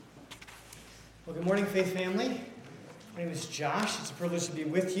Well, good morning, Faith family. My name is Josh. It's a privilege to be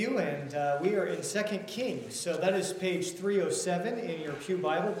with you, and we are in 2 Kings. So that is page 307 in your Pew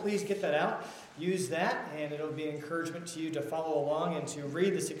Bible. Please get that out, use that, and it'll be an encouragement to you to follow along and to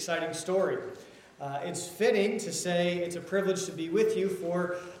read this exciting story. It's fitting to say it's a privilege to be with you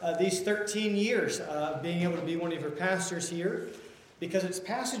for these 13 years of being able to be one of your pastors here, because it's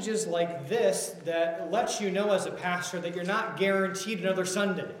passages like this that lets you know as a pastor that you're not guaranteed another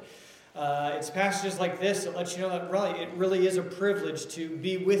Sunday. It's passages like this that let you know that it really is a privilege to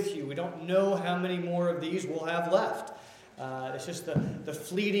be with you. We don't know how many more of these we'll have left. It's just the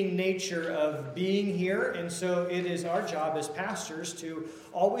fleeting nature of being here, and so it is our job as pastors to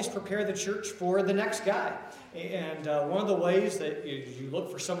always prepare the church for the next guy. And one of the ways that you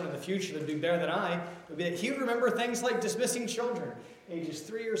look for someone in the future that would be better than I would be that he would remember things like dismissing children, ages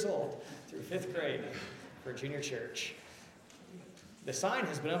 3 years old through 5th grade for junior church. The sign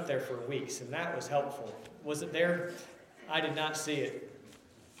has been up there for weeks, and that was helpful. Was it there? I did not see it.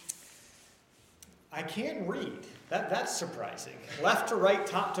 I can't read. That's surprising. Left to right,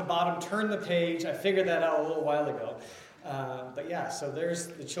 top to bottom, turn the page. I figured that out a little while ago. But yeah, so there's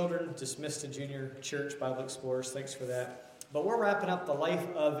the children dismissed to junior church Bible Explorers. Thanks for that. But we're wrapping up the life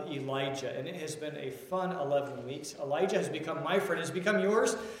of Elijah, and it has been a fun 11 weeks. Elijah has become my friend, has become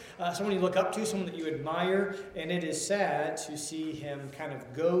yours, someone you look up to, someone that you admire, and it is sad to see him kind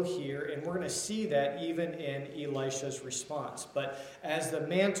of go here, and we're going to see that even in Elisha's response. But as the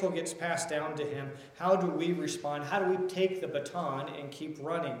mantle gets passed down to him, how do we respond? How do we take the baton and keep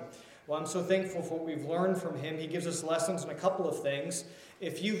running? Well, I'm so thankful for what we've learned from him. He gives us lessons on a couple of things.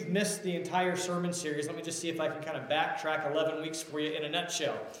 If you've missed the entire sermon series, let me just see if I can kind of backtrack 11 weeks for you in a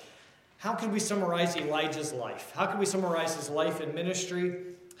nutshell. How can we summarize Elijah's life? How can we summarize his life and ministry?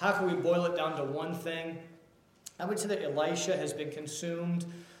 How can we boil it down to one thing? I would say that Elisha has been consumed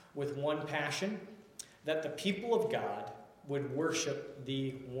with one passion, that the people of God would worship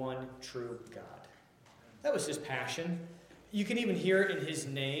the one true God. That was his passion. You can even hear it in his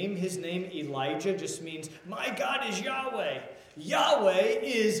name. His name, Elijah, just means, my God is Yahweh. Yahweh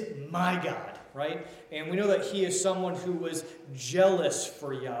is my God, right? And we know that he is someone who was jealous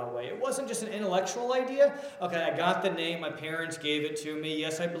for Yahweh. It wasn't just an intellectual idea. Okay, I got the name. My parents gave it to me.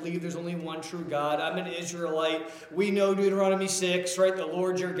 Yes, I believe there's only one true God. I'm an Israelite. We know Deuteronomy 6, right? The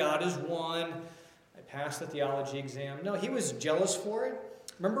Lord your God is one. I passed the theology exam. No, he was jealous for it.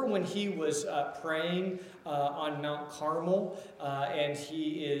 Remember when he was praying on Mount Carmel and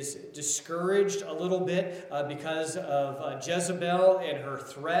he is discouraged a little bit because of Jezebel and her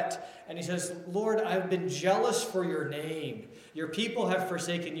threat. And he says, Lord, I've been jealous for your name. Your people have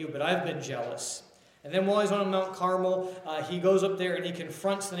forsaken you, but I've been jealous. And then while he's on Mount Carmel, he goes up there and he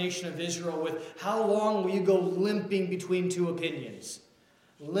confronts the nation of Israel with, how long will you go limping between two opinions?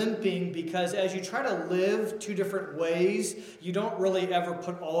 Limping because as you try to live two different ways, you don't really ever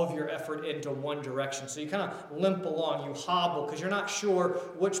put all of your effort into one direction. So you kind of limp along, you hobble because you're not sure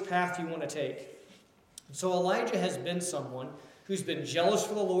which path you want to take. So Elijah has been someone who's been jealous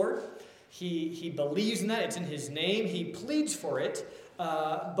for the Lord. He believes in that. It's in his name. He pleads for it.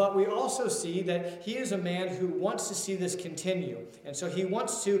 But we also see that he is a man who wants to see this continue. And so he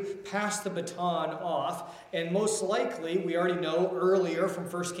wants to pass the baton off. And most likely, we already know earlier from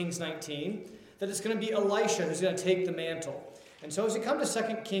 1 Kings 19, that it's going to be Elisha who's going to take the mantle. And so as we come to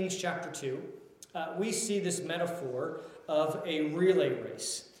 2 Kings chapter 2, we see this metaphor of a relay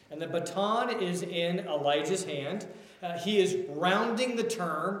race. And the baton is in Elijah's hand. He is rounding the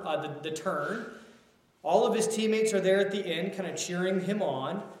turn. All of his teammates are there at the end, kind of cheering him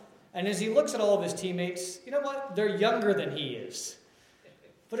on. And as he looks at all of his teammates, you know what? They're younger than he is.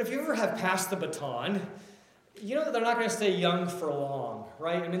 But if you ever have passed the baton, you know that they're not going to stay young for long,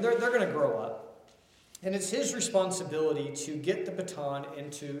 right? I mean, they're going to grow up. And it's his responsibility to get the baton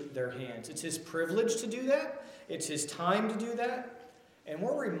into their hands. It's his privilege to do that. It's his time to do that. And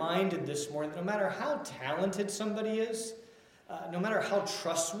we're reminded this morning that no matter how talented somebody is, no matter how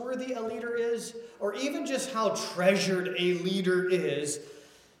trustworthy a leader is, or even just how treasured a leader is,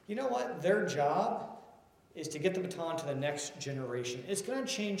 you know what? Their job is to get the baton to the next generation. It's going to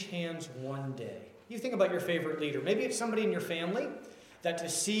change hands one day. You think about your favorite leader. Maybe it's somebody in your family that to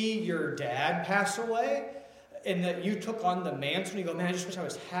see your dad pass away and that you took on the mantle and you go, man, I just wish I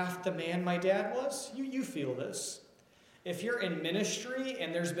was half the man my dad was. You feel this. If you're in ministry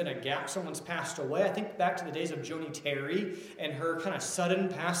and there's been a gap, someone's passed away, I think back to the days of Joni Terry and her kind of sudden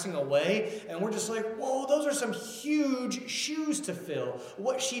passing away, and we're just like, whoa, those are some huge shoes to fill.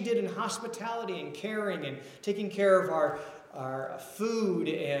 What she did in hospitality and caring and taking care of our food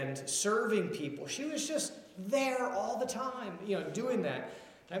and serving people. She was just there all the time, doing that.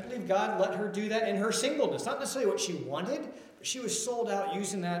 And I believe God let her do that in her singleness. Not necessarily what she wanted, but she was sold out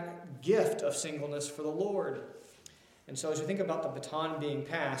using that gift of singleness for the Lord. And so as we think about the baton being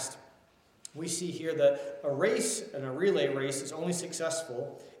passed, we see here that a race and a relay race is only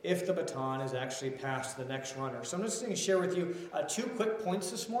successful if the baton is actually passed to the next runner. So I'm just going to share with you 2 quick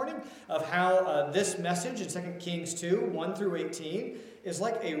points this morning of how this message in 2 Kings 2, 1 through 18, is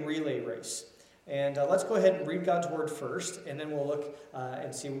like a relay race. And let's go ahead and read God's word first, and then we'll look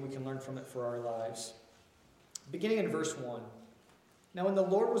and see what we can learn from it for our lives. Beginning in verse 1. Now when the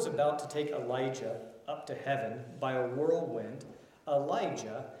Lord was about to take Elijah up to heaven by a whirlwind,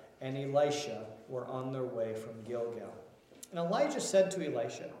 Elijah and Elisha were on their way from Gilgal. And Elijah said to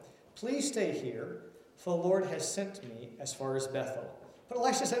Elisha, "Please stay here, for the Lord has sent me as far as Bethel." But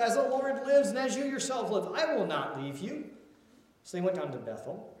Elisha said, "As the Lord lives and as you yourself live, I will not leave you." So they went down to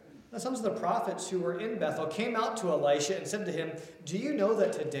Bethel. Now some of the prophets who were in Bethel came out to Elisha and said to him, "Do you know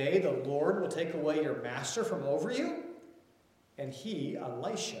that today the Lord will take away your master from over you?" And he,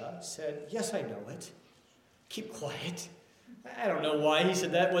 Elisha, said, "Yes, I know it. Keep quiet." I don't know why he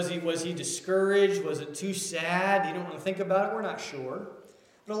said that. Was he discouraged? Was it too sad? He didn't want to think about it? We're not sure.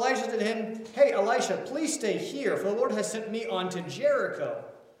 But Elijah said to him, "Hey, Elisha, please stay here, for the Lord has sent me on to Jericho."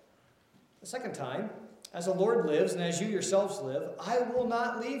 The second time, "As the Lord lives and as you yourselves live, I will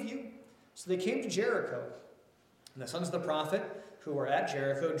not leave you." So they came to Jericho. And the sons of the prophet who were at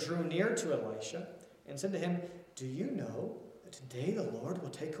Jericho drew near to Elisha and said to him, "Do you know that today the Lord will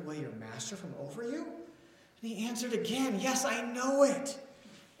take away your master from over you?" And he answered again, "Yes, I know it.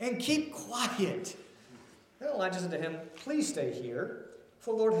 And keep quiet." Then Elijah said to him, "Please stay here,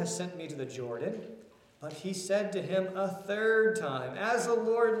 for the Lord has sent me to the Jordan." But he said to him a third time, "As the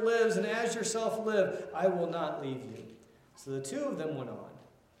Lord lives and as yourself live, I will not leave you." So the two of them went on.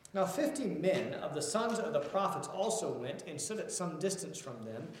 Now 50 men of the sons of the prophets also went and stood at some distance from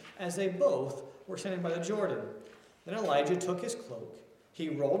them, as they both were standing by the Jordan. Then Elijah took his cloak, he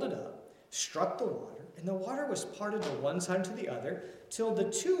rolled it up, struck the water, and the water was parted to one side and to the other, till the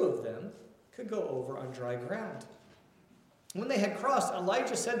two of them could go over on dry ground. When they had crossed,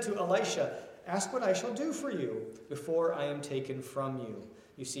 Elijah said to Elisha, "Ask what I shall do for you before I am taken from you."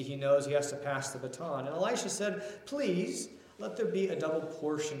 You see, he knows he has to pass the baton. And Elisha said, "Please, let there be a double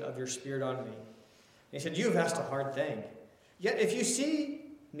portion of your spirit on me." And he said, "You have asked a hard thing. Yet if you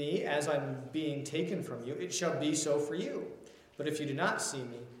see me as I'm being taken from you, it shall be so for you. But if you do not see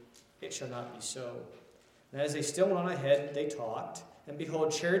me, it shall not be so." And as they still went on ahead, they talked, and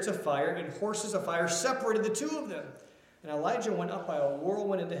behold, chariots of fire and horses of fire separated the two of them. And Elijah went up by a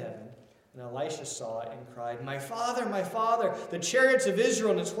whirlwind into heaven, and Elisha saw it and cried, my father, the chariots of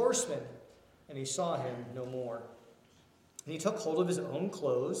Israel and its horsemen." And he saw him no more. And he took hold of his own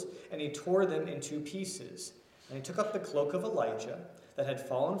clothes, and he tore them in 2 pieces. And he took up the cloak of Elijah that had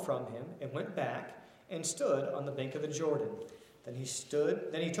fallen from him, and went back, and stood on the bank of the Jordan. Then he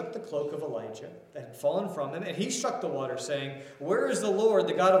took the cloak of Elijah that had fallen from him, and he struck the water, saying, "Where is the Lord,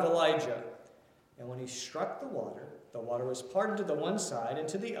 the God of Elijah?" And when he struck the water was parted to the one side and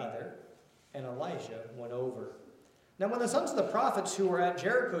to the other, and Elijah went over. Now when the sons of the prophets who were at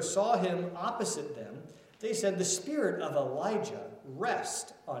Jericho saw him opposite them, they said, "The spirit of Elijah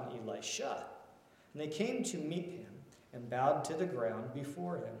rests on Elisha." And they came to meet him and bowed to the ground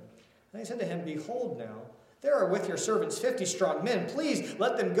before him. And they said to him, "Behold now, there are with your servants 50 strong men. Please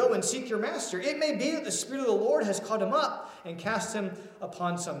let them go and seek your master. It may be that the Spirit of the Lord has caught him up and cast him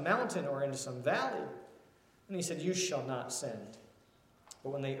upon some mountain or into some valley." And he said, "You shall not send." But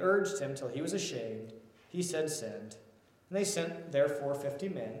when they urged him till he was ashamed, he said, "Send." And they sent therefore 50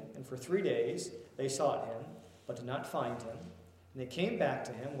 men, and for 3 days they sought him, but did not find him. And they came back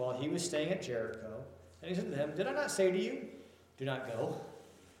to him while he was staying at Jericho. And he said to them, "Did I not say to you, do not go?"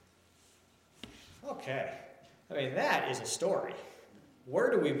 Okay. I mean, that is a story.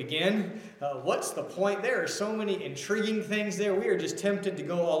 Where do we begin? What's the point? There are so many intriguing things there. We are just tempted to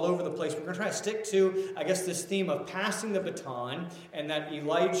go all over the place. We're going to try to stick to, I guess, this theme of passing the baton, and that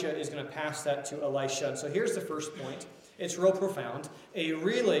Elijah is going to pass that to Elisha. And so here's the first point. It's real profound. A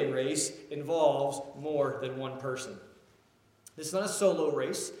relay race involves more than one person. This is not a solo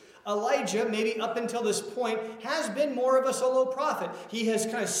race. Elijah, maybe up until this point, has been more of a solo prophet. He has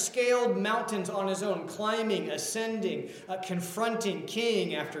kind of scaled mountains on his own, climbing, ascending, confronting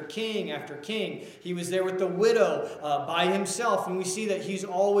king after king after king. He was there with the widow by himself, and we see that he's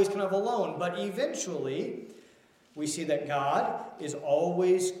always kind of alone. But eventually, we see that God is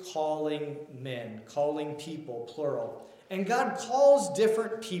always calling men, calling people, plural. And God calls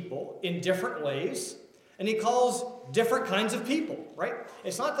different people in different ways. And he calls different kinds of people, right?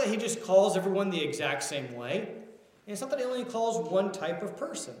 It's not that he just calls everyone the exact same way. And it's not that he only calls one type of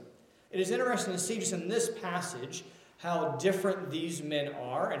person. It is interesting to see just in this passage how different these men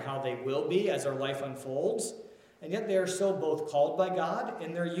are and how they will be as their life unfolds. And yet they are still both called by God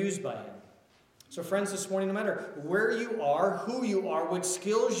and they're used by him. So friends, this morning, no matter where you are, who you are, what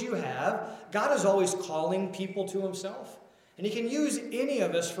skills you have, God is always calling people to himself. And he can use any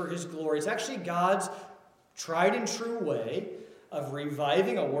of us for his glory. It's actually God's tried and true way of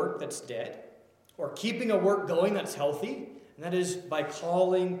reviving a work that's dead or keeping a work going that's healthy. And that is by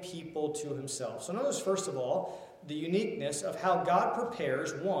calling people to himself. So notice, first of all, the uniqueness of how God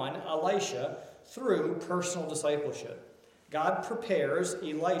prepares, one, Elisha, through personal discipleship. God prepares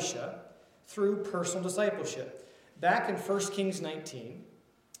Elisha through personal discipleship. Back in 1 Kings 19,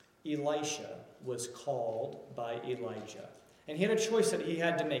 Elisha was called by Elijah. And he had a choice that he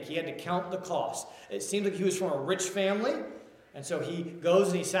had to make. He had to count the cost. It seemed like he was from a rich family. And so he goes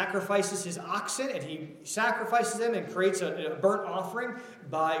and he sacrifices his oxen, and he sacrifices them and creates a burnt offering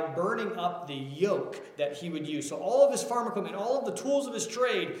by burning up the yoke that he would use. So all of his farm equipment, all of the tools of his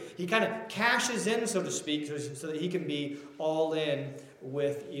trade, he kind of cashes in, so to speak, so that he can be all in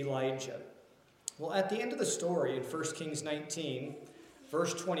with Elijah. Well, at the end of the story in 1 Kings 19,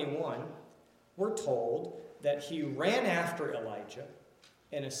 verse 21, we're told that he ran after Elijah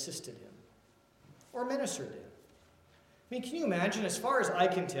and assisted him or ministered to him. I mean, can you imagine? As far as I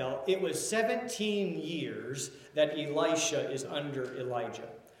can tell, it was 17 years that Elisha is under Elijah,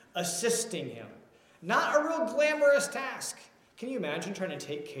 assisting him. Not a real glamorous task. Can you imagine trying to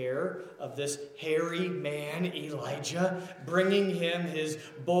take care of this hairy man, Elijah, bringing him his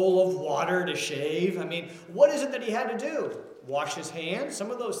bowl of water to shave? I mean, what is it that he had to do? Wash his hands?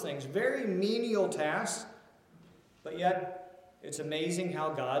 Some of those things. Very menial tasks. But yet, it's amazing how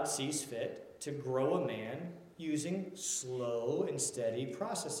God sees fit to grow a man using slow and steady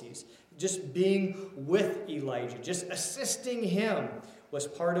processes. Just being with Elijah, just assisting him was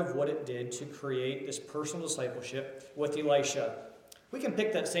part of what it did to create this personal discipleship with Elisha. We can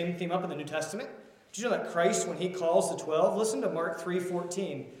pick that same theme up in the New Testament. Did you know that Christ, when he calls the 12, listen to Mark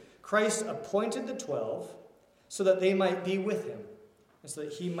 3:14. Christ appointed the 12 so that they might be with him and so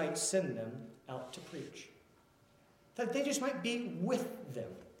that he might send them out to preach. That they just might be with them.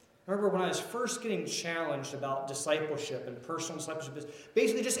 I remember when I was first getting challenged about discipleship and personal discipleship,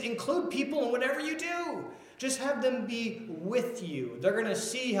 basically just include people in whatever you do. Just have them be with you. They're going to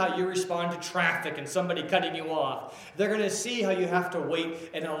see how you respond to traffic and somebody cutting you off. They're going to see how you have to wait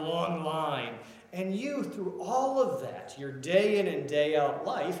in a long line. And you, through all of that, your day in and day out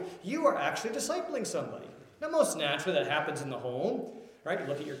life, you are actually discipling somebody. Now, most naturally, that happens in the home. Right? You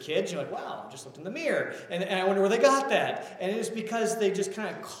look at your kids, you're like, wow, I just looked in the mirror. And I wonder where they got that. And it's because they just kind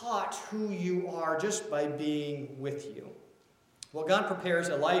of caught who you are just by being with you. Well, God prepares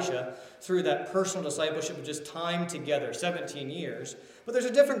Elijah through that personal discipleship of just time together, 17 years. But there's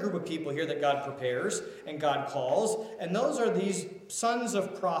a different group of people here that God prepares and God calls. And those are these sons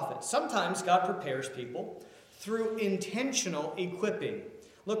of prophets. Sometimes God prepares people through intentional equipping.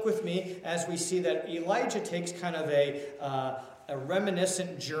 Look with me as we see that Elijah takes kind of a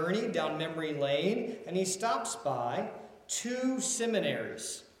reminiscent journey down memory lane, and he stops by two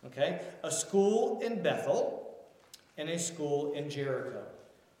seminaries, okay? A school in Bethel and a school in Jericho.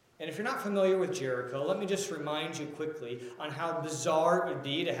 And if you're not familiar with Jericho, let me just remind you quickly on how bizarre it would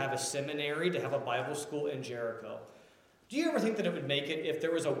be to have a seminary, to have a Bible school in Jericho. Do you ever think that it would make it if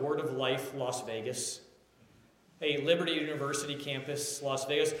there was a Word of Life Las Vegas? A Liberty University campus, Las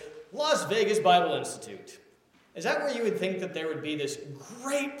Vegas Bible Institute. Is that where you would think that there would be this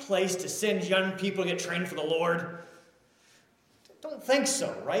great place to send young people to get trained for the Lord? Don't think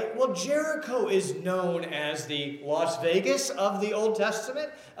so, right? Well, Jericho is known as the Las Vegas of the Old Testament.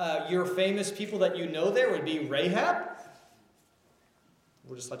 Your famous people that you know there would be Rahab.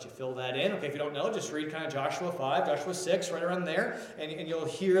 We'll just let you fill that in. Okay, if you don't know, just read kind of Joshua 5, Joshua 6, right around there, and you'll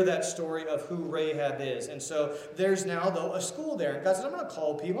hear that story of who Rahab is. And so there's now, though, a school there. And God said, I'm going to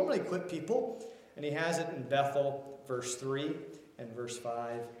call people, I'm going to equip people. And he has it in Bethel, verse 3, and verse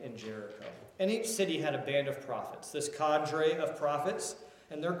 5 in Jericho. And each city had a band of prophets, this cadre of prophets,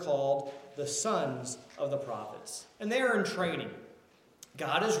 and they're called the sons of the prophets. And they are in training.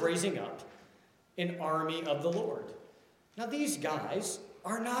 God is raising up an army of the Lord. Now these guys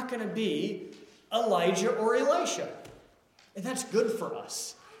are not going to be Elijah or Elisha. And that's good for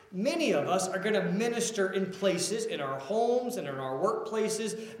us. Many of us are going to minister in places, in our homes and in our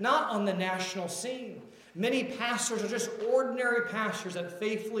workplaces, not on the national scene. Many pastors are just ordinary pastors that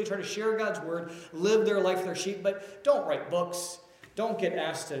faithfully try to share God's word, live their life for their sheep, but don't write books. Don't get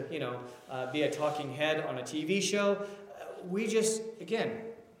asked to, be a talking head on a TV show.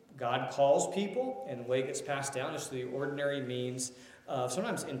 God calls people, and the way it gets passed down is through the ordinary means of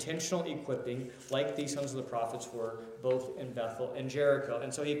sometimes intentional equipping, like these sons of the prophets were, both in Bethel and Jericho.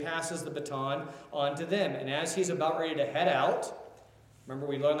 And so he passes the baton on to them. And as he's about ready to head out, remember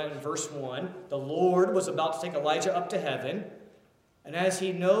we learned that in verse 1, the Lord was about to take Elijah up to heaven. And as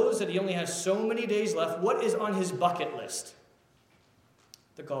he knows that he only has so many days left, what is on his bucket list?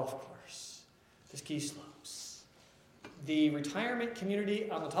 The golf course, the ski slopes, the retirement community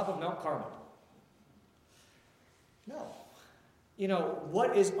on the top of Mount Carmel. No. You know,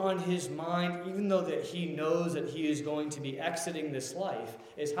 what is on his mind, even though that he knows that he is going to be exiting this life,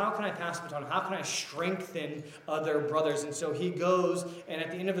 is how can I pass the baton? How can I strengthen other brothers? And so he goes, and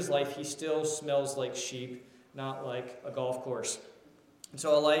at the end of his life, he still smells like sheep, not like a golf course. And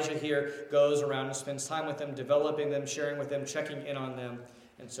so Elijah here goes around and spends time with them, developing them, sharing with them, checking in on them.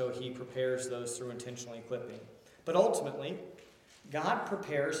 And so he prepares those through intentional equipping. But ultimately, God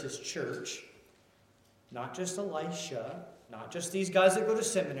prepares his church, not just Elisha, not just these guys that go to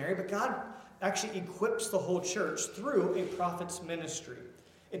seminary, but God actually equips the whole church through a prophet's ministry.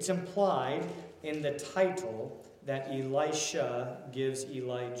 It's implied in the title that Elisha gives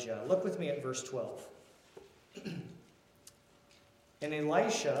Elijah. Look with me at verse 12. And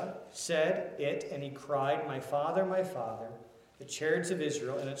Elisha said it, and he cried, my father, the chariots of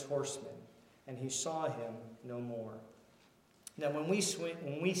Israel and its horsemen. And he saw him no more. Now when we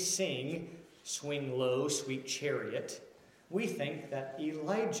sing, swing low, sweet chariot, we think that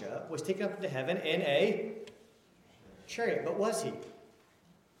Elijah was taken up into heaven in a chariot. But was he?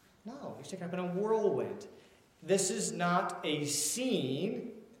 No, he was taken up in a whirlwind. This is not a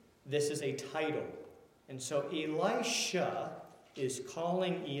scene, this is a title. And so Elisha is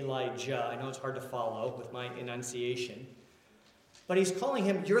calling Elijah. I know it's hard to follow with my enunciation. But he's calling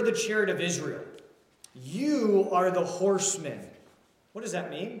him, you're the chariot of Israel. You are the horseman. What does that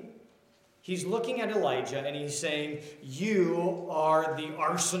mean? He's looking at Elijah and he's saying, you are the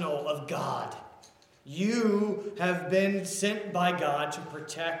arsenal of God. You have been sent by God to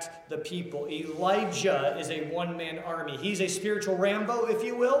protect the people. Elijah is a one-man army. He's a spiritual Rambo, if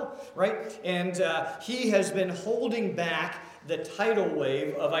you will, right? And he has been holding back the tidal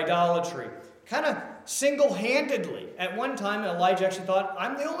wave of idolatry. Kind of single-handedly. At one time, Elijah actually thought,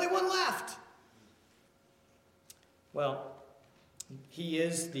 I'm the only one left. Well, he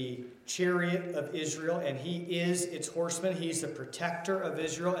is the chariot of Israel, and he is its horseman. He's the protector of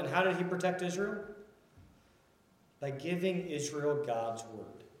Israel. And how did he protect Israel? By giving Israel God's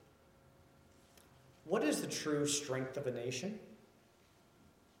word. What is the true strength of a nation?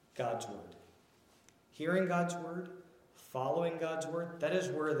 God's word. Hearing God's word, following God's word, that is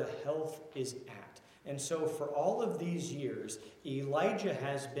where the health is at. And so for all of these years, Elijah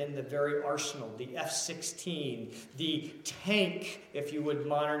has been the very arsenal, the F-16, the tank, if you would,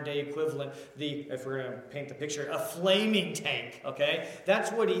 modern day equivalent, if we're going to paint the picture, a flaming tank, okay?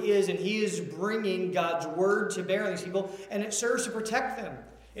 That's what he is, and he is bringing God's word to bear on these people, and it serves to protect them.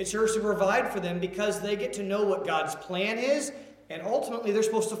 It serves to provide for them because they get to know what God's plan is, and ultimately they're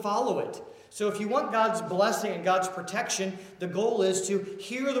supposed to follow it. So if you want God's blessing and God's protection, the goal is to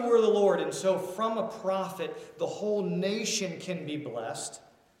hear the word of the Lord. And so from a prophet, the whole nation can be blessed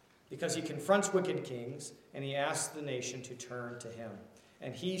because he confronts wicked kings and he asks the nation to turn to him.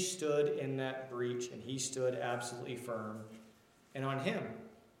 And he stood in that breach and he stood absolutely firm. And on him,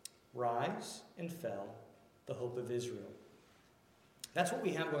 rise and fell the hope of Israel. That's what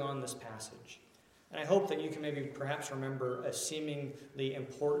we have going on in this passage. And I hope that you can maybe perhaps remember a seemingly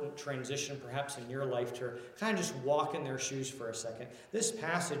important transition perhaps in your life to kind of just walk in their shoes for a second. This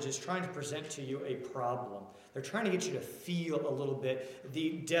passage is trying to present to you a problem. They're trying to get you to feel a little bit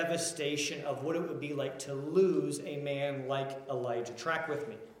the devastation of what it would be like to lose a man like Elijah. Track with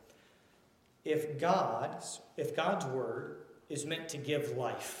me. If God's word is meant to give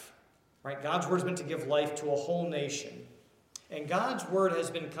life, right? God's word is meant to give life to a whole nation. And God's word has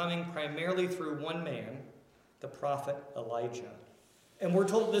been coming primarily through one man, the prophet Elijah. And we're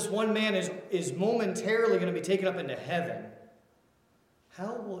told this one man is momentarily going to be taken up into heaven.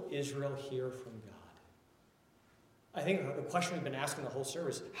 How will Israel hear from God? I think the question we've been asking the whole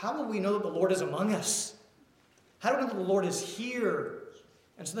service, how will we know that the Lord is among us? How do we know that the Lord is here?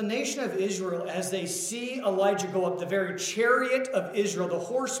 And so the nation of Israel, as they see Elijah go up, the very chariot of Israel, the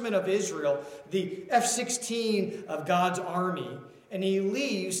horsemen of Israel, the F-16 of God's army, and he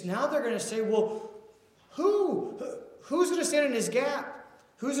leaves, now they're going to say, well, who's going to stand in his gap?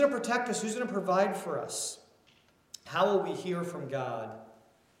 Who's going to protect us? Who's going to provide for us? How will we hear from God?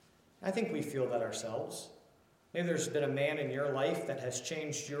 I think we feel that ourselves. Maybe there's been a man in your life that has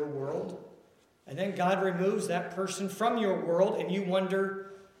changed your world. And then God removes that person from your world and you wonder,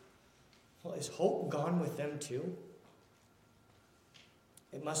 Well, is hope gone with them too?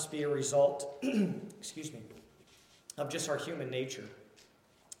 It must be a result, of just our human nature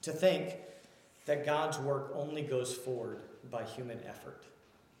to think that God's work only goes forward by human effort.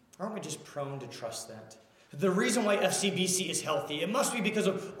 Aren't we just prone to trust that? The reason why FCBC is healthy, it must be because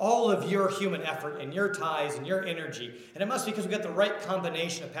of all of your human effort and your ties and your energy. And it must be because we got the right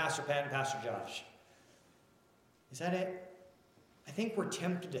combination of Pastor Pat and Pastor Josh. Is that it? I think we're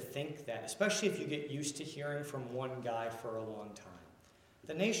tempted to think that, especially if you get used to hearing from one guy for a long time.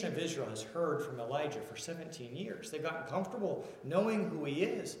 The nation of Israel has heard from Elijah for 17 years. They've gotten comfortable knowing who he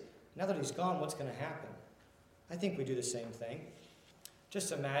is. Now that he's gone, what's going to happen? I think we do the same thing.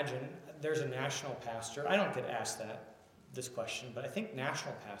 Just imagine there's a national pastor. I don't get asked this question, but I think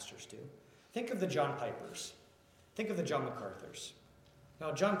national pastors do. Think of the John Pipers. Think of the John MacArthurs.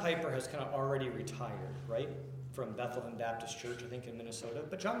 Now, John Piper has kind of already retired, right, from Bethlehem Baptist Church, I think, in Minnesota.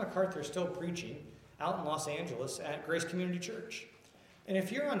 But John MacArthur is still preaching out in Los Angeles at Grace Community Church. And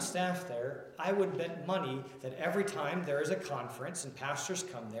if you're on staff there, I would bet money that every time there is a conference and pastors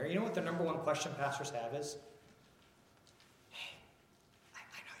come there, you know what the number one question pastors have is? Hey, I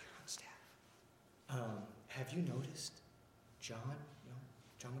know you're on staff. Have you noticed John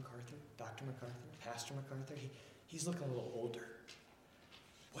MacArthur, Dr. MacArthur, Pastor MacArthur? He's looking a little older.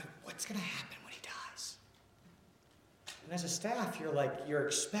 What's going to happen when he dies? And as a staff, you're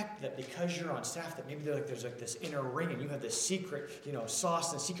expect that because you're on staff that maybe there's this inner ring and you have this secret,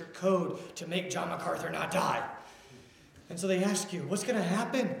 sauce and secret code to make John MacArthur not die. And so they ask you, what's going to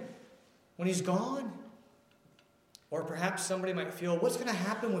happen when he's gone? Or perhaps somebody might feel, what's going to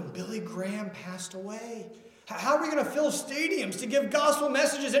happen when Billy Graham passed away? How are we going to fill stadiums to give gospel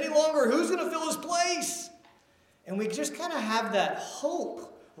messages any longer? Who's going to fill his place? And we just kind of have that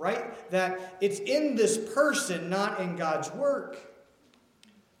hope, right? That it's in this person, not in God's work.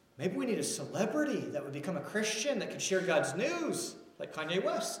 Maybe we need a celebrity that would become a Christian that could share God's news, like Kanye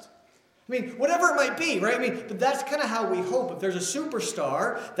West. Whatever it might be, right? But that's kind of how we hope. If there's a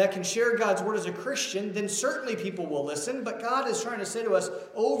superstar that can share God's word as a Christian, then certainly people will listen. But God is trying to say to us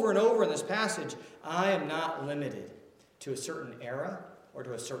over and over in this passage, I am not limited to a certain era or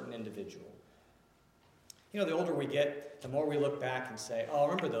to a certain individual. The older we get, the more we look back and say, oh,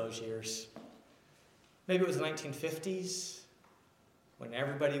 remember those years. Maybe it was the 1950s when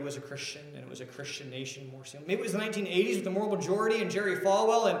everybody was a Christian and it was a Christian nation more so. Maybe it was the 1980s with the moral majority and Jerry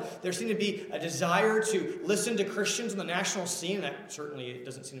Falwell, and there seemed to be a desire to listen to Christians on the national scene. That certainly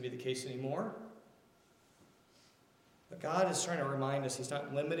doesn't seem to be the case anymore. But God is trying to remind us he's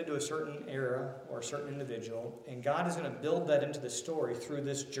not limited to a certain era or a certain individual, and God is going to build that into the story through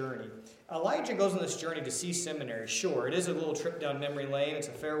this journey. Elijah goes on this journey to see seminary. Sure, it is a little trip down memory lane. It's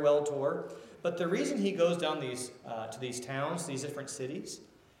a farewell tour. But the reason he goes down to these towns, these different cities,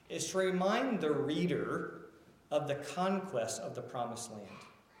 is to remind the reader of the conquest of the promised land.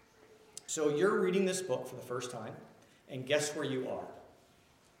 So you're reading this book for the first time, and guess where you are?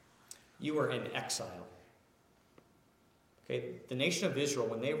 You are in exile. Okay, the nation of Israel,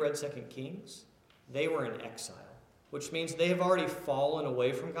 when they read 2 Kings, they were in exile, which means they have already fallen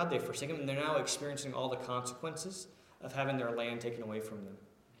away from God. They've forsaken Him, and they're now experiencing all the consequences of having their land taken away from them.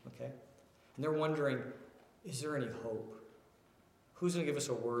 Okay? And they're wondering, is there any hope? Who's going to give us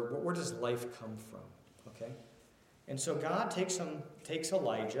a word? Where does life come from? Okay? And so God takes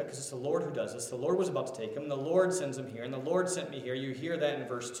Elijah, because it's the Lord who does this. The Lord was about to take him. The Lord sends him here, and the Lord sent me here. You hear that in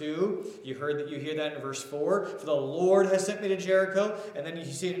verse 2. You hear that in verse 4. For the Lord has sent me to Jericho. And then you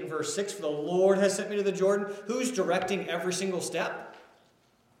see it in verse 6. For the Lord has sent me to the Jordan. Who's directing every single step?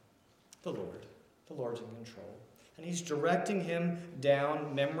 The Lord. The Lord's in control. And he's directing him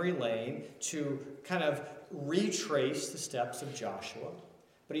down memory lane to kind of retrace the steps of Joshua.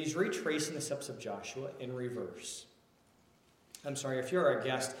 But he's retracing the steps of Joshua in reverse. I'm sorry, if you're our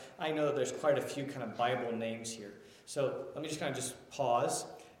guest, I know that there's quite a few kind of Bible names here. So let me just kind of pause.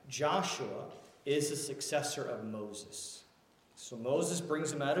 Joshua is the successor of Moses. So Moses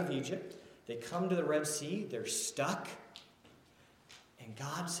brings them out of Egypt. They come to the Red Sea. They're stuck. And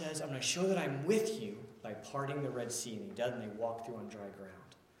God says, I'm going to show that I'm with you by parting the Red Sea. And he does, and they walk through on dry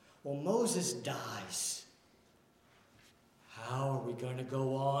ground. Well, Moses dies. How are we going to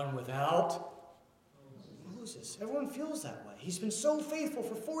go on without Moses? Everyone feels that way. He's been so faithful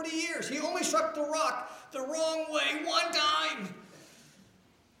for 40 years. He only struck the rock the wrong way one time.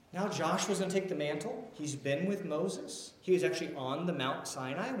 Now Joshua's going to take the mantle. He's been with Moses. He was actually on the Mount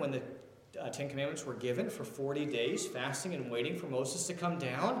Sinai when the Ten Commandments were given for 40 days, fasting and waiting for Moses to come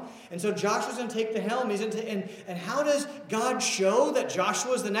down. And so Joshua's going to take the helm. And how does God show that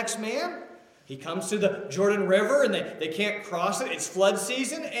Joshua is the next man? He comes to the Jordan River, and they can't cross it. It's flood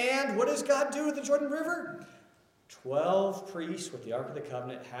season, and what does God do with the Jordan River? 12 priests with the Ark of the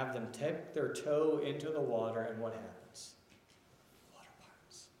Covenant have them dip their toe into the water, and what happens? Water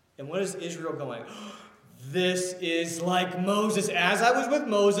parts. And what is Israel going? This is like Moses. As I was with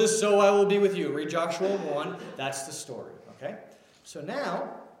Moses, so I will be with you. Read Joshua 1. That's the story. Okay? So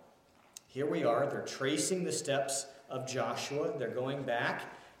now, here we are. They're tracing the steps of Joshua. They're going back,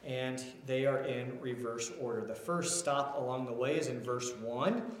 and they are in reverse order. The first stop along the way is in verse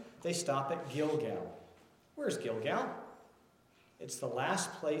 1. They stop at Gilgal. Where's Gilgal? It's the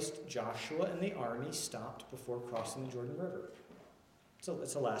last place Joshua and the army stopped before crossing the Jordan River. So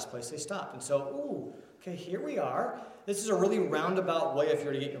it's the last place they stopped. And so, okay, here we are. This is a really roundabout way if you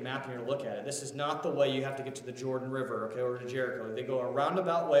were to get your map and you're to look at it. This is not the way you have to get to the Jordan River, okay, or to Jericho. They go a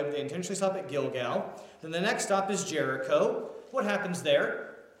roundabout way, but they intentionally stop at Gilgal. Then the next stop is Jericho. What happens there?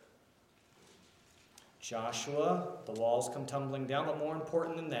 Joshua, the walls come tumbling down, but more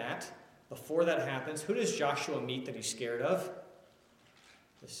important than that, before that happens, who does Joshua meet that he's scared of?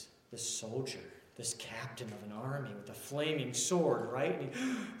 This soldier, this captain of an army with a flaming sword, right? And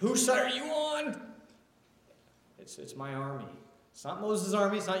whose side are you on? It's my army. It's not Moses'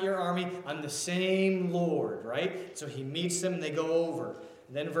 army. It's not your army. I'm the same Lord, right? So he meets them and they go over.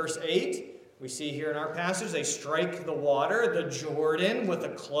 And then verse 8, we see here in our passage, they strike the water, the Jordan, with a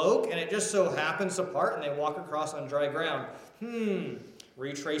cloak, and it just so happens to part, and they walk across on dry ground.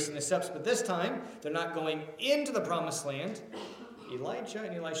 Retracing the steps, but this time, they're not going into the promised land. Elijah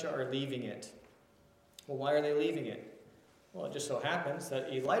and Elisha are leaving it. Well, why are they leaving it? Well, it just so happens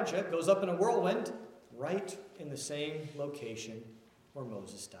that Elijah goes up in a whirlwind right in the same location where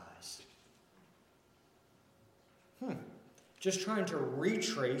Moses dies. Just trying to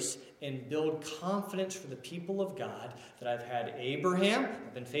retrace and build confidence for the people of God that I've had Abraham,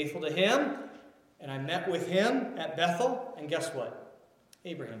 I've been faithful to him, and I met with him at Bethel, and guess what?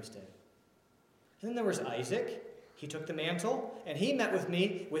 Abraham's dead. And then there was Isaac. He took the mantle, and he met with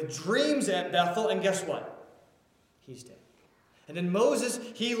me with dreams at Bethel, and guess what? He's dead. And then Moses,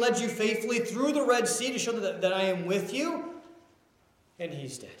 he led you faithfully through the Red Sea to show that I am with you, and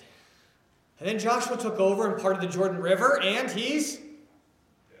he's dead. And then Joshua took over and parted the Jordan River, and he's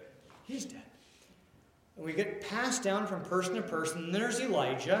dead. And we get passed down from person to person, and there's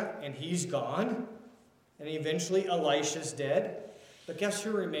Elijah, and he's gone, and eventually Elisha's dead. But guess who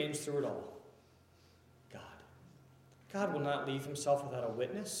remains through it all? God. God will not leave himself without a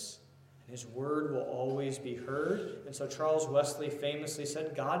witness, and his word will always be heard. And so Charles Wesley famously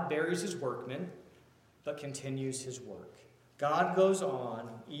said, God buries his workmen, but continues his work. God goes on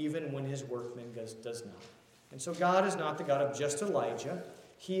even when his workman does not. And so God is not the God of just Elijah.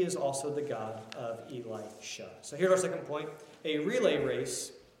 He is also the God of Elisha. So here's our second point. A relay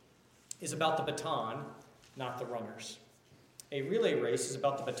race is about the baton, not the runners. A relay race is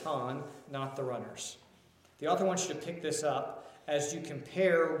about the baton, not the runners. The author wants you to pick this up as you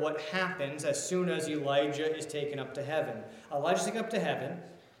compare what happens as soon as Elijah is taken up to heaven. Elijah's taken up to heaven.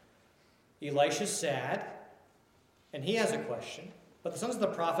 Elisha's sad, and he has a question. But the sons of the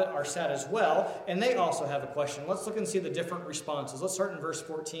prophet are sad as well, and they also have a question. Let's look and see the different responses. Let's start in verse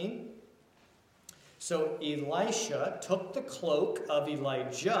 14. So Elisha took the cloak of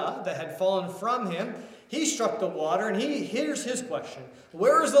Elijah that had fallen from him. He struck the water, and here's his question.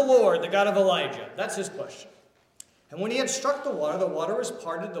 Where is the Lord, the God of Elijah? That's his question. And when he had struck the water was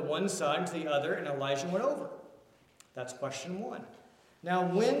parted to one side to the other, and Elijah went over. That's question 1. Now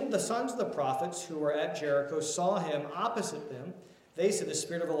when the sons of the prophets who were at Jericho saw him opposite them, they said, the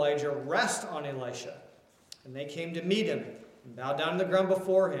spirit of Elijah rests on Elisha. And they came to meet him and bowed down to the ground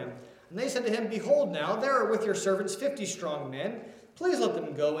before him. And they said to him, behold now, there are with your servants 50 strong men. Please let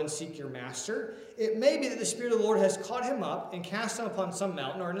them go and seek your master. It may be that the Spirit of the Lord has caught him up and cast him upon some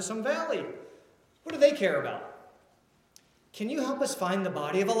mountain or into some valley. What do they care about? Can you help us find the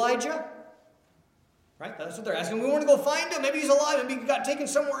body of Elijah? Right? That's what they're asking. We want to go find him. Maybe he's alive. Maybe he got taken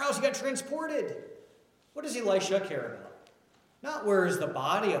somewhere else. He got transported. What does Elisha care about? Not where is the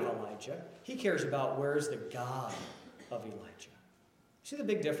body of Elijah. He cares about where is the God of Elijah. See the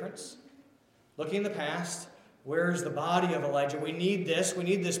big difference? Looking in the past, where is the body of Elijah? We need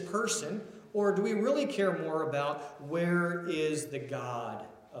this person. Or do we really care more about where is the God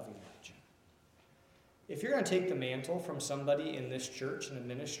of Elijah? If you're going to take the mantle from somebody in this church in a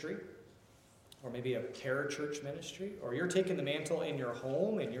ministry, or maybe a parachurch ministry, or you're taking the mantle in your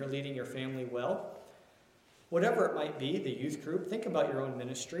home and you're leading your family well, whatever it might be, the youth group, think about your own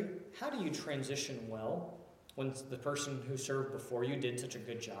ministry. How do you transition well when the person who served before you did such a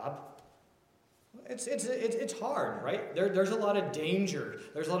good job? It's hard, right? There's a lot of danger.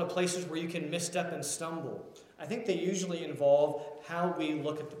 There's a lot of places where you can misstep and stumble. I think they usually involve how we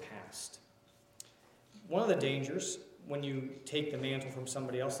look at the past. One of the dangers when you take the mantle from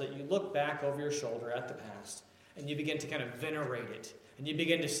somebody else, that you look back over your shoulder at the past and you begin to kind of venerate it. And you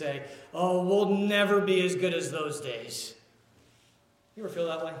begin to say, oh, we'll never be as good as those days. You ever feel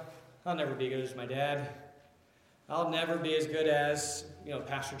that way? I'll never be as good as my dad. I'll never be as good as,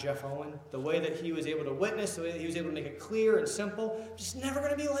 Pastor Jeff Owen. The way that he was able to witness, the way that he was able to make it clear and simple, I'm just never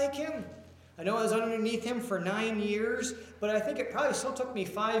going to be like him. I know I was underneath him for 9 years, but I think it probably still took me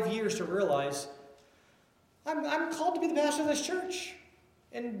 5 years to realize I'm called to be the pastor of this church.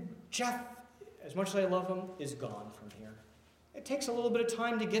 And Jeff, as much as I love him, is gone from here. It takes a little bit of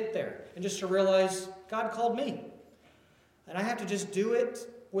time to get there and just to realize God called me. And I have to just do it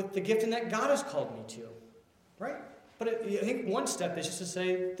with the gifting that God has called me to. Right? But I think one step is just to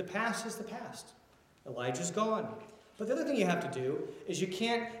say the past is the past. Elijah's gone. But the other thing you have to do is you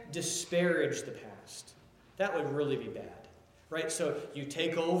can't disparage the past. That would really be bad. Right? So you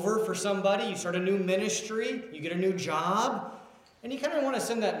take over for somebody, you start a new ministry, you get a new job, and you kind of want to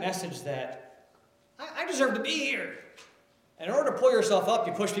send that message that I deserve to be here. And in order to pull yourself up,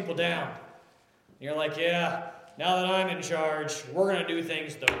 you push people down. And you're like, yeah, now that I'm in charge, we're going to do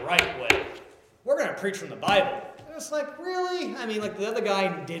things the right way. We're going to preach from the Bible. And it's like, really? I mean, like the other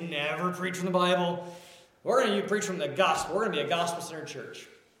guy didn't ever preach from the Bible. We're going to preach from the gospel. We're going to be a gospel-centered church.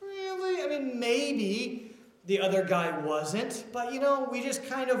 Really? I mean, maybe the other guy wasn't. But, we just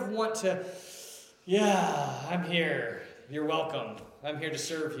kind of want to, yeah, I'm here. You're welcome. I'm here to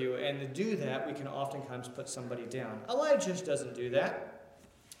serve you. And to do that, we can oftentimes put somebody down. Elijah just doesn't do that.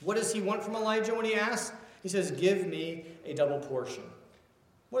 What does he want from Elijah when he asks? He says, give me a double portion.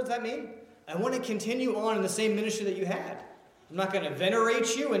 What does that mean? I want to continue on in the same ministry that you had. I'm not going to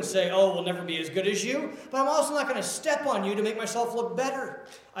venerate you and say, oh, we'll never be as good as you. But I'm also not going to step on you to make myself look better.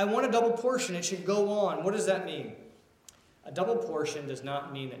 I want a double portion. It should go on. What does that mean? A double portion does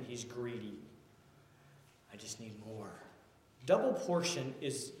not mean that he's greedy. I just need more. Double portion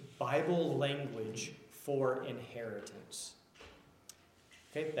is Bible language for inheritance.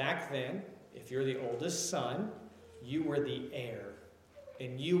 Okay, back then, if you're the oldest son, you were the heir.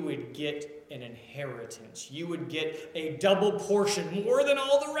 And you would get an inheritance. You would get a double portion, more than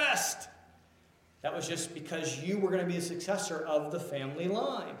all the rest. That was just because you were going to be the successor of the family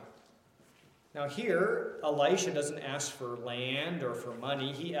line. Now here, Elisha doesn't ask for land or for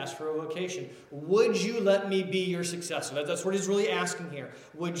money. He asks for a vocation. Would you let me be your successor? That's what he's really asking here.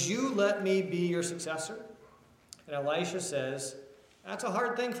 Would you let me be your successor? And Elisha says, that's a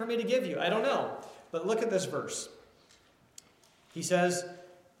hard thing for me to give you. I don't know. But look at this verse. He says,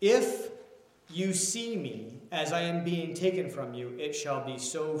 if you see me as I am being taken from you, it shall be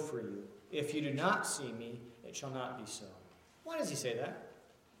so for you. If you do not see me, it shall not be so. Why does he say that?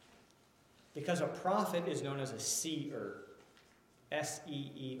 Because a prophet is known as a seer.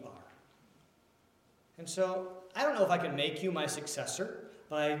 S-E-E-R. And so, I don't know if I can make you my successor,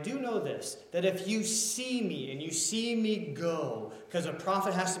 but I do know this, that if you see me and you see me go, because a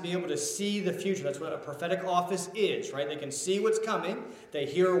prophet has to be able to see the future. That's what a prophetic office is, right? They can see what's coming. They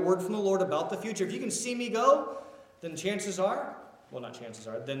hear a word from the Lord about the future. If you can see me go, then chances are, well, not chances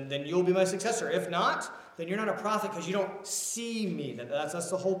are, then you'll be my successor. If not, then you're not a prophet because you don't see me. That's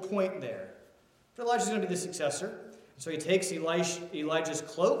the whole point there. But Elijah's going to be the successor. So he takes Elijah's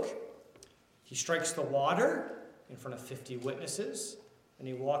cloak. He strikes the water in front of 50 witnesses. And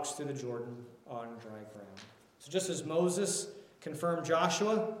he walks through the Jordan on dry ground. So just as Moses confirmed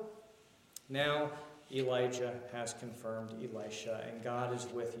Joshua, now Elijah has confirmed Elisha, and God is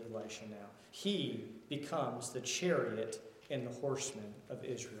with Elisha now. He becomes the chariot and the horseman of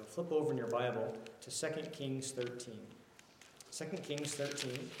Israel. Flip over in your Bible to 2 Kings 13. 2 Kings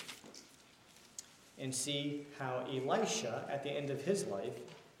 13. And see how Elisha, at the end of his life,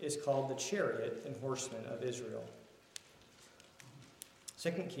 is called the chariot and horseman of Israel. 2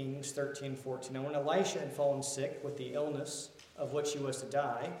 Kings 13:14. Now when Elisha had fallen sick with the illness of which he was to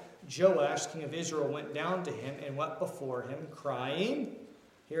die, Joash, king of Israel, went down to him and wept before him, crying,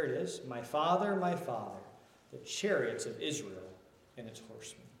 here it is, my father, the chariots of Israel and its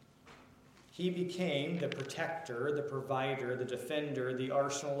horsemen. He became the protector, the provider, the defender, the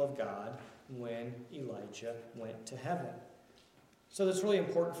arsenal of God when Elijah went to heaven. So that's really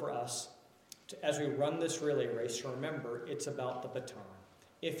important for us, as we run this relay race, to remember it's about the baton.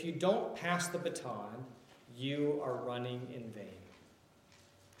 If you don't pass the baton, you are running in vain.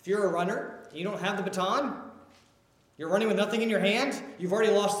 If you're a runner and you don't have the baton, you're running with nothing in your hand, you've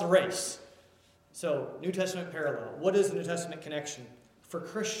already lost the race. So, New Testament parallel. What is the New Testament connection? For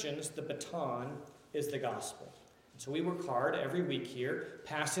Christians, the baton is the gospel. So we work hard every week here,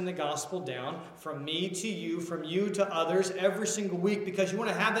 passing the gospel down from me to you, from you to others every single week, because you want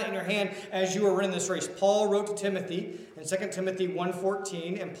to have that in your hand as you are running this race. Paul wrote to Timothy in 2 Timothy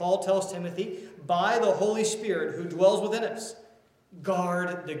 1:14, and Paul tells Timothy, by the Holy Spirit who dwells within us,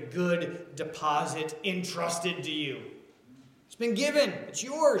 guard the good deposit entrusted to you. It's been given. It's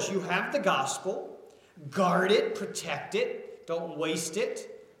yours. You have the gospel. Guard it. Protect it. Don't waste it.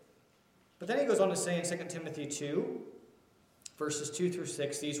 But then he goes on to say in 2 Timothy 2, verses 2 through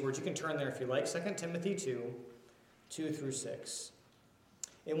 6, these words. You can turn there if you like. 2 Timothy 2, 2 through 6.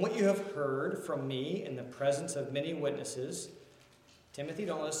 In what you have heard from me in the presence of many witnesses, Timothy,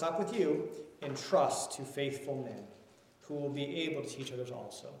 don't let it stop with you, entrust to faithful men who will be able to teach others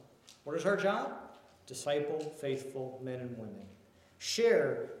also. What is our job? Disciple faithful men and women.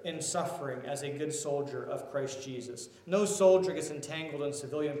 Share in suffering as a good soldier of Christ Jesus. No soldier gets entangled in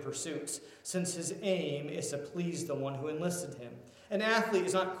civilian pursuits, since his aim is to please the one who enlisted him. An athlete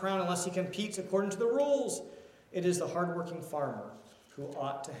is not crowned unless he competes according to the rules. It is the hardworking farmer who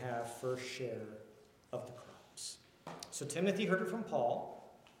ought to have first share of the crops. So Timothy heard it from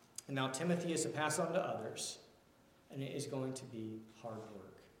Paul, and now Timothy is to pass on to others, and it is going to be hard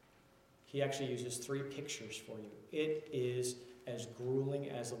work. He actually uses 3 pictures for you. It is as grueling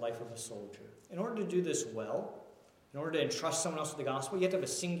as the life of a soldier. In order to do this well, in order to entrust someone else with the gospel, you have to have a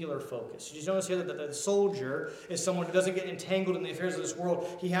singular focus. Did you notice here that the soldier is someone who doesn't get entangled in the affairs of this world?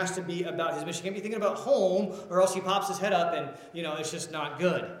 He has to be about his mission. He can't be thinking about home, or else he pops his head up and, it's just not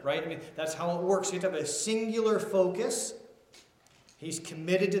good, right? I mean, that's how it works. You have to have a singular focus. He's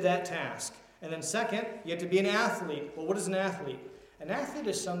committed to that task. And then second, you have to be an athlete. Well, what is an athlete? An athlete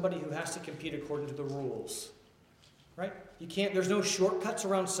is somebody who has to compete according to the rules, right? There's no shortcuts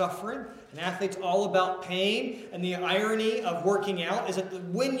around suffering. An athlete's all about pain, and the irony of working out is that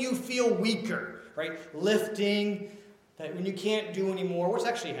when you feel weaker, right? Lifting, that when you can't do anymore, what's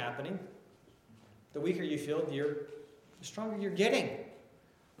actually happening? The weaker you feel, the stronger you're getting.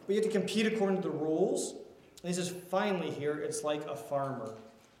 But you have to compete according to the rules. And he says, finally here, it's like a farmer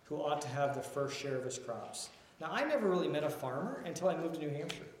who ought to have the first share of his crops. Now, I never really met a farmer until I moved to New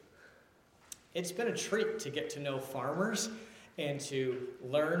Hampshire. It's been a treat to get to know farmers and to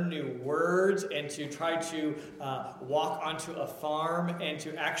learn new words and to try to walk onto a farm and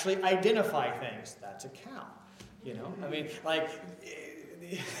to actually identify things. That's a cow, I mean,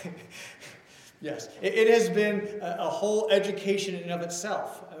 yes, it has been a whole education in and of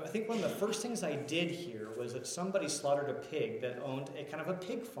itself. I think one of the first things I did here was that somebody slaughtered a pig that owned a kind of a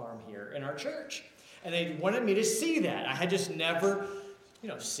pig farm here in our church. And they wanted me to see that. I had just never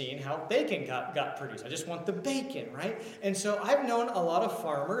seeing how bacon got produced. I just want the bacon, right? And so I've known a lot of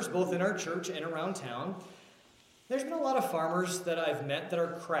farmers, both in our church and around town. There's been a lot of farmers that I've met that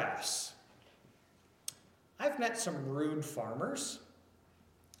are crass. I've met some rude farmers.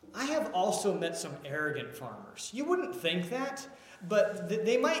 I have also met some arrogant farmers. You wouldn't think that, but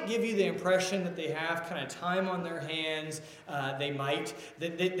they might give you the impression that they have kind of time on their hands. They might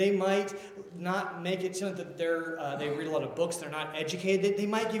not make it seem that they read a lot of books. They're not educated. They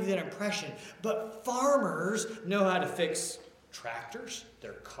might give you that impression. But farmers know how to fix tractors,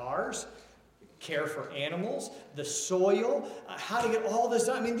 their cars, care for animals, the soil, how to get all this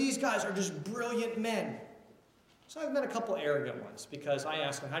done. I mean, these guys are just brilliant men. So I've met a couple arrogant ones because I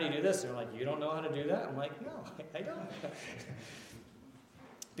ask them, how do you do this? And they're like, you don't know how to do that? I'm like, no, I don't.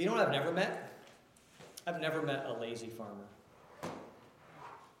 But you know what I've never met? I've never met a lazy farmer.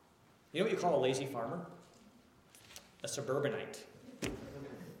 You know what you call a lazy farmer? A suburbanite.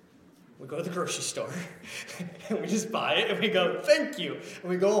 We go to the grocery store, and we just buy it, and we go, thank you. And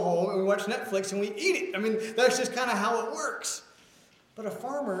we go home, and we watch Netflix, and we eat it. I mean, that's just kind of how it works. But a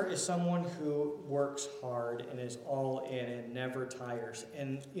farmer is someone who works hard and is all in and never tires.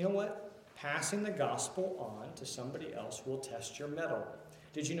 And you know what? Passing the gospel on to somebody else will test your mettle.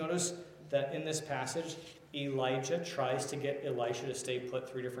 Did you notice that in this passage, Elijah tries to get Elisha to stay put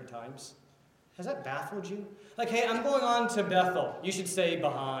 3 different times? Has that baffled you? Like, hey, I'm going on to Bethel. You should stay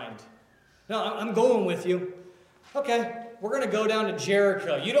behind. No, I'm going with you. Okay, we're going to go down to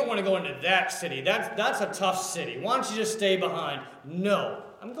Jericho. You don't want to go into that city. That's a tough city. Why don't you just stay behind? No,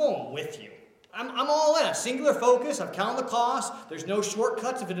 I'm going with you. I'm all in. Singular focus. I've counted the cost. There's no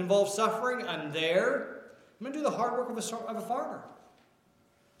shortcuts. If it involves suffering, I'm there. I'm going to do the hard work of a farmer.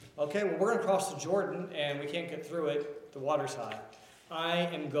 Okay, well, we're going to cross the Jordan, and we can't get through it. The water's high. I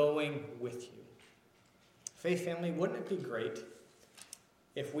am going with you. Faith family, wouldn't it be great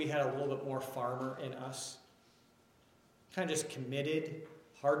if we had a little bit more farmer in us? Kind of just committed,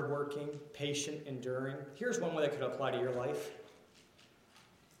 hardworking, patient, enduring. Here's one way that could apply to your life.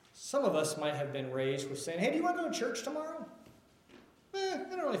 Some of us might have been raised with saying, hey, do you want to go to church tomorrow? I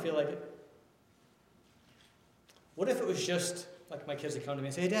don't really feel like it. What if it was just like my kids that come to me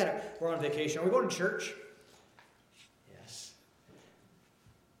and say, hey, Dad, we're on vacation. Are we going to church? Yes.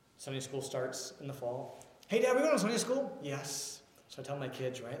 Sunday school starts in the fall. Hey, Dad, are we going to Sunday school? Yes. So I tell my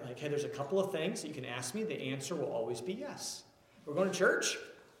kids, right, like, hey, there's a couple of things that you can ask me. The answer will always be yes. We're going to church?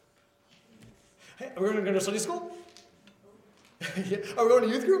 Hey, are we going to go to Sunday school? Yeah. Are we going to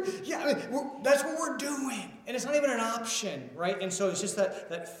youth group? Yeah, I mean, that's what we're doing. And it's not even an option, right? And so it's just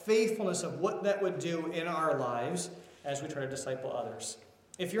that faithfulness of what that would do in our lives as we try to disciple others.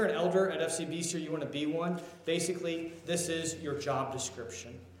 If you're an elder at FCBC or you want to be one, basically this is your job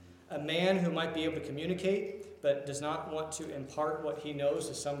description. A man who might be able to communicate but does not want to impart what he knows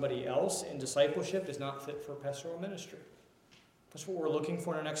to somebody else in discipleship is not fit for pastoral ministry. That's what we're looking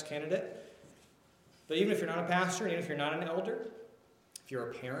for in our next candidate. But even if you're not a pastor, and even if you're not an elder, if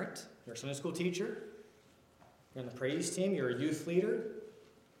you're a parent, you're a Sunday school teacher, you're on the praise team, you're a youth leader,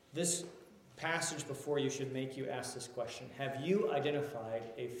 this passage before you should make you ask this question. Have you identified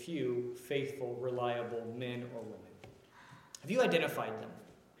a few faithful, reliable men or women? Have you identified them?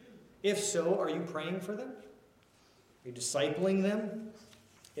 If so, are you praying for them? Are you discipling them?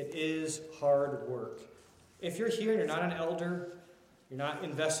 It is hard work. If you're here and you're not an elder, you're not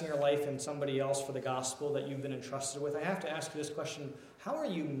investing your life in somebody else for the gospel that you've been entrusted with, I have to ask you this question. How are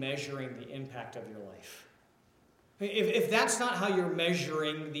you measuring the impact of your life? If that's not how you're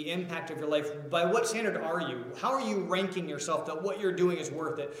measuring the impact of your life, by what standard are you? How are you ranking yourself that what you're doing is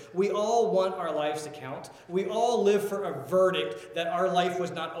worth it? We all want our lives to count. We all live for a verdict that our life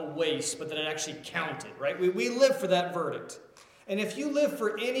was not a waste, but that it actually counted, right? We live for that verdict. And if you live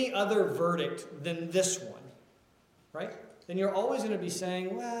for any other verdict than this one, right? Then you're always going to be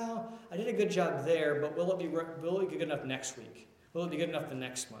saying, well, I did a good job there, but will it be good enough next week? Will it be good enough the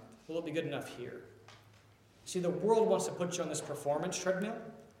next month? Will it be good enough here? See, the world wants to put you on this performance treadmill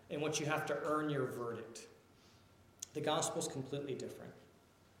in which you have to earn your verdict. The gospel is completely different.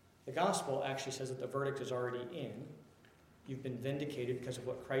 The gospel actually says that the verdict is already in. You've been vindicated because of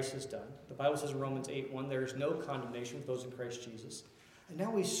what Christ has done. The Bible says in Romans 8:1, there is no condemnation for those in Christ Jesus. And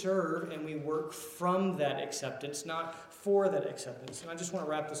now we serve and we work from that acceptance, not for that acceptance. And I just want to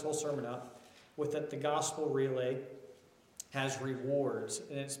wrap this whole sermon up with that the gospel relay has rewards.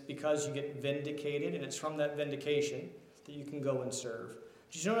 And it's because you get vindicated, and it's from that vindication that you can go and serve.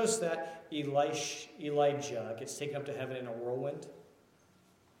 Did you notice that Elijah gets taken up to heaven in a whirlwind?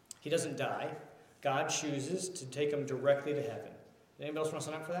 He doesn't die. God chooses to take him directly to heaven. Anybody else want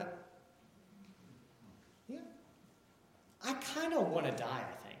to sign up for that? Yeah. I kind of want to die,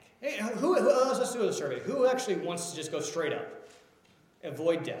 I think. Hey, who else? Let's do a survey. Who actually wants to just go straight up?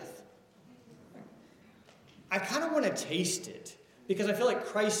 Avoid death. I kind of want to taste it because I feel like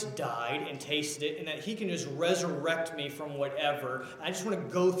Christ died and tasted it and that he can just resurrect me from whatever. I just want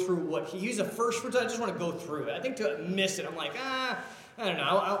to go through what he's a first fruit. I just want to go through it. I think to miss it, I'm like, I don't know.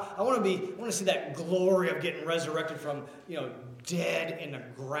 I want to see that glory of getting resurrected from, dead in the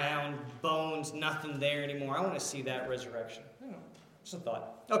ground, bones, nothing there anymore. I want to see that resurrection. I don't know. Just a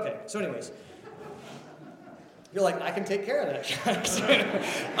thought. Okay, so anyways. You're like, I can take care of that.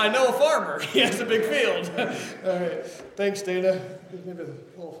 I know a farmer. He has a big field. All right. Thanks, Dana. Maybe a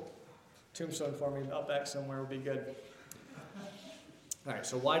little tombstone for me out back somewhere would be good. All right,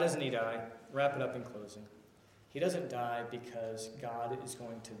 so why doesn't he die? Wrap it up in closing. He doesn't die because God is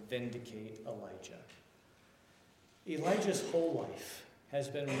going to vindicate Elijah. Elijah's whole life has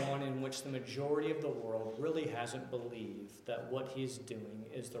been one in which the majority of the world really hasn't believed that what he's doing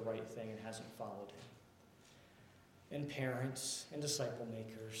is the right thing and hasn't followed him. And parents, and disciple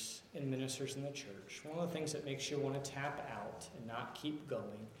makers, and ministers in the church, one of the things that makes you want to tap out and not keep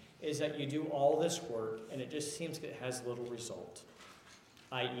going is that you do all this work and it just seems that it has little result.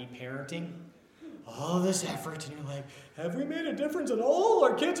 I.e. parenting, all this effort, and you're like, have we made a difference at all?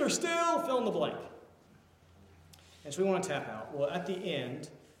 Our kids are still fill in the blank. And so we want to tap out. Well, at the end,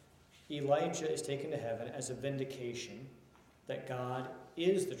 Elijah is taken to heaven as a vindication that God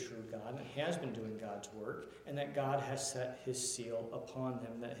is the true God and has been doing God's work, and that God has set his seal upon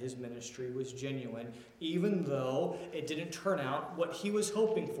him, that his ministry was genuine, even though it didn't turn out what he was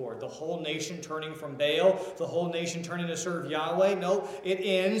hoping for. The whole nation turning from Baal, the whole nation turning to serve Yahweh. No, it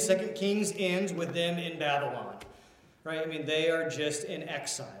ends, 2 Kings ends with them in Babylon. Right? I mean, they are just in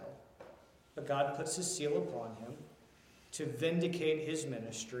exile. But God puts his seal upon him to vindicate his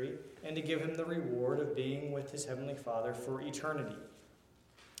ministry and to give him the reward of being with his heavenly Father for eternity.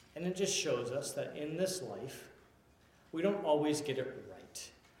 And it just shows us that in this life, we don't always get it right.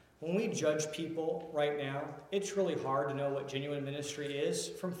 When we judge people right now, it's really hard to know what genuine ministry is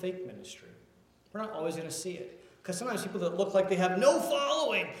from fake ministry. We're not always going to see it. Because sometimes people that look like they have no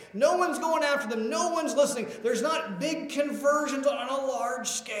following, no one's going after them, no one's listening. There's not big conversions on a large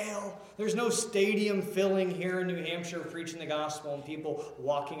scale. There's no stadium filling here in New Hampshire preaching the gospel and people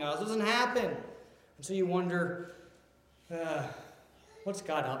walking out. It doesn't happen. And so you wonder, what's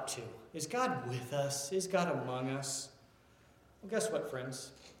God up to? Is God with us? Is God among us? Well, guess what,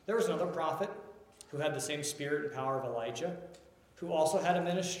 friends? There was another prophet who had the same spirit and power of Elijah, who also had a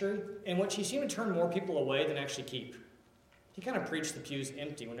ministry in which he seemed to turn more people away than actually keep. He kind of preached the pews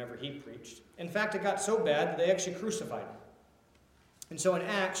empty whenever he preached. In fact, it got so bad that they actually crucified him. And so in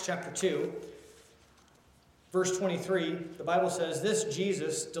Acts chapter 2, verse 23, the Bible says, "This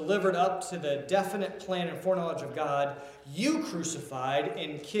Jesus, delivered up to the definite plan and foreknowledge of God, you crucified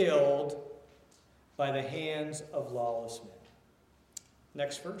and killed by the hands of lawless men."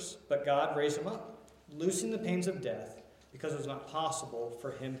 Next verse, "But God raised him up, loosing the pains of death, because it was not possible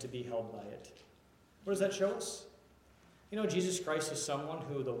for him to be held by it." What does that show us? You know, Jesus Christ is someone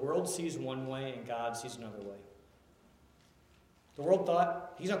who the world sees one way and God sees another way. The world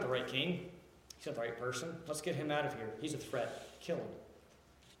thought, he's not the right king. He's not the right person. Let's get him out of here. He's a threat. Kill him.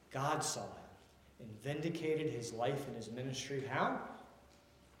 God saw him and vindicated his life and his ministry. How?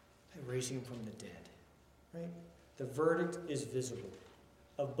 By raising him from the dead. Right? The verdict is visible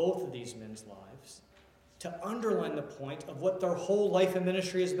of both of these men's lives to underline the point of what their whole life and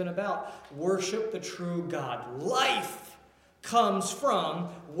ministry has been about. Worship the true God. Life comes from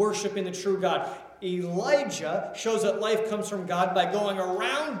worshiping the true God. Elijah shows that life comes from God by going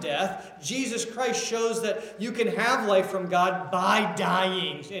around death. Jesus Christ shows that you can have life from God by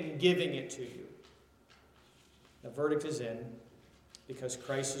dying and giving it to you. The verdict is in because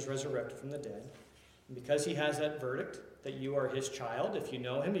Christ is resurrected from the dead. And because he has that verdict, that you are his child, if you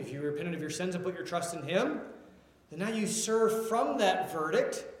know him, if you repented of your sins and put your trust in him, then now you serve from that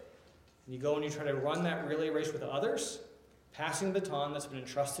verdict. And you go and you try to run that relay race with others, passing the baton that's been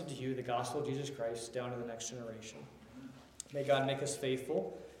entrusted to you, the gospel of Jesus Christ, down to the next generation. May God make us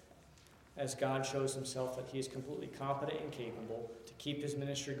faithful as God shows himself that he is completely competent and capable to keep his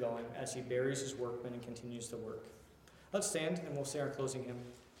ministry going as he buries his workmen and continues to work. Let's stand and we'll say our closing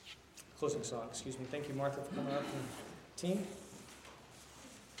song. Thank you, Martha, for coming up. And team.